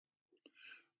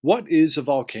What is a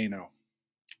volcano?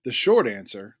 The short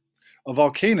answer: a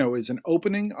volcano is an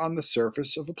opening on the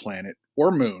surface of a planet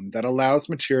or moon that allows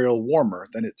material warmer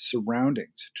than its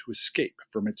surroundings to escape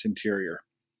from its interior.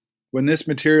 When this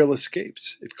material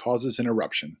escapes, it causes an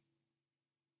eruption.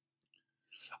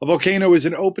 A volcano is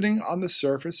an opening on the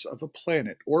surface of a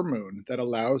planet or moon that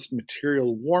allows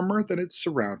material warmer than its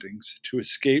surroundings to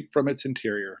escape from its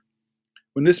interior.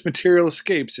 When this material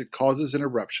escapes, it causes an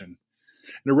eruption.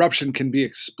 An eruption can be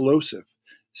explosive,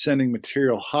 sending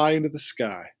material high into the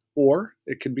sky, or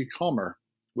it can be calmer,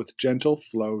 with gentle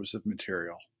flows of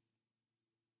material.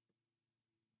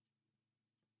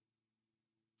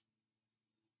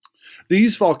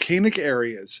 These volcanic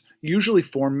areas usually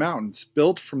form mountains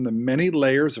built from the many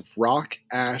layers of rock,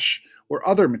 ash, or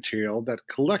other material that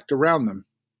collect around them.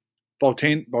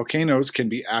 Volcanoes can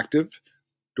be active,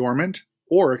 dormant,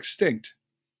 or extinct.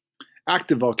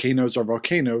 Active volcanoes are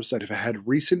volcanoes that have had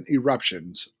recent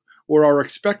eruptions or are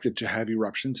expected to have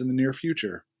eruptions in the near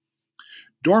future.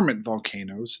 Dormant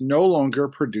volcanoes no longer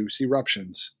produce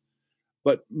eruptions,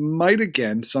 but might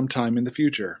again sometime in the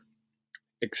future.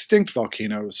 Extinct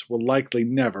volcanoes will likely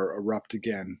never erupt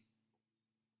again.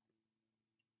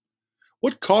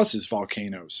 What causes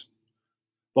volcanoes?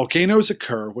 Volcanoes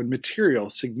occur when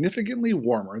material significantly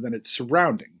warmer than its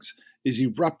surroundings is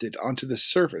erupted onto the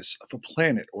surface of a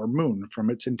planet or moon from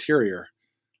its interior.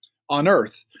 On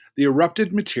Earth, the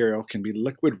erupted material can be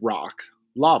liquid rock,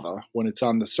 lava when it's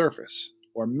on the surface,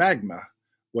 or magma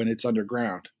when it's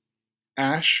underground,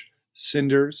 ash,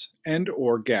 cinders,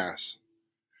 and/or gas.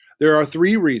 There are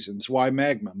three reasons why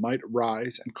magma might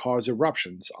rise and cause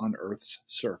eruptions on Earth's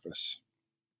surface.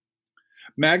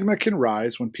 Magma can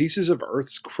rise when pieces of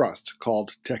Earth's crust,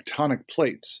 called tectonic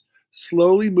plates,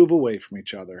 slowly move away from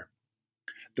each other.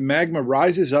 The magma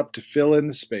rises up to fill in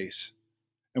the space,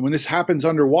 and when this happens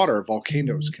underwater,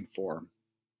 volcanoes can form.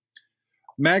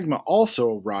 Magma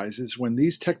also rises when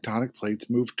these tectonic plates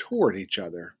move toward each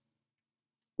other.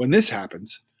 When this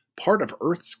happens, part of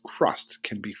Earth's crust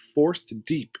can be forced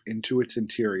deep into its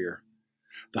interior.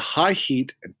 The high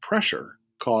heat and pressure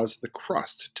cause the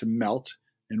crust to melt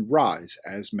and rise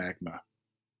as magma.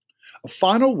 A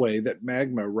final way that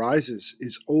magma rises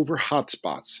is over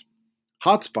hotspots.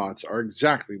 Hotspots are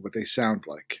exactly what they sound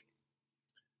like: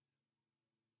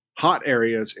 hot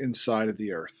areas inside of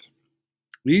the Earth.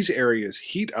 These areas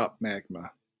heat up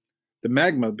magma. The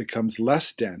magma becomes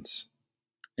less dense,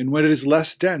 and when it is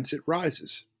less dense, it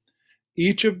rises.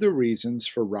 Each of the reasons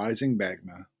for rising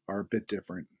magma are a bit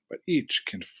different, but each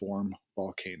can form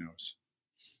volcanoes.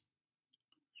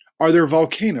 Are there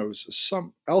volcanoes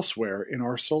elsewhere in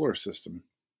our solar system?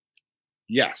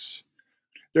 Yes,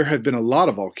 there have been a lot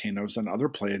of volcanoes on other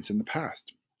planets in the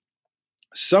past.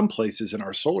 Some places in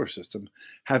our solar system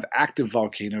have active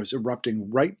volcanoes erupting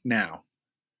right now.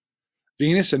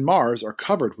 Venus and Mars are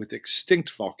covered with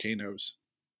extinct volcanoes.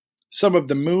 Some of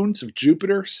the moons of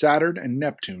Jupiter, Saturn, and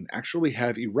Neptune actually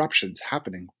have eruptions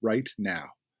happening right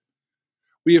now.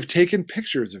 We have taken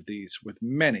pictures of these with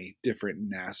many different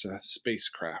NASA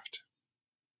spacecraft.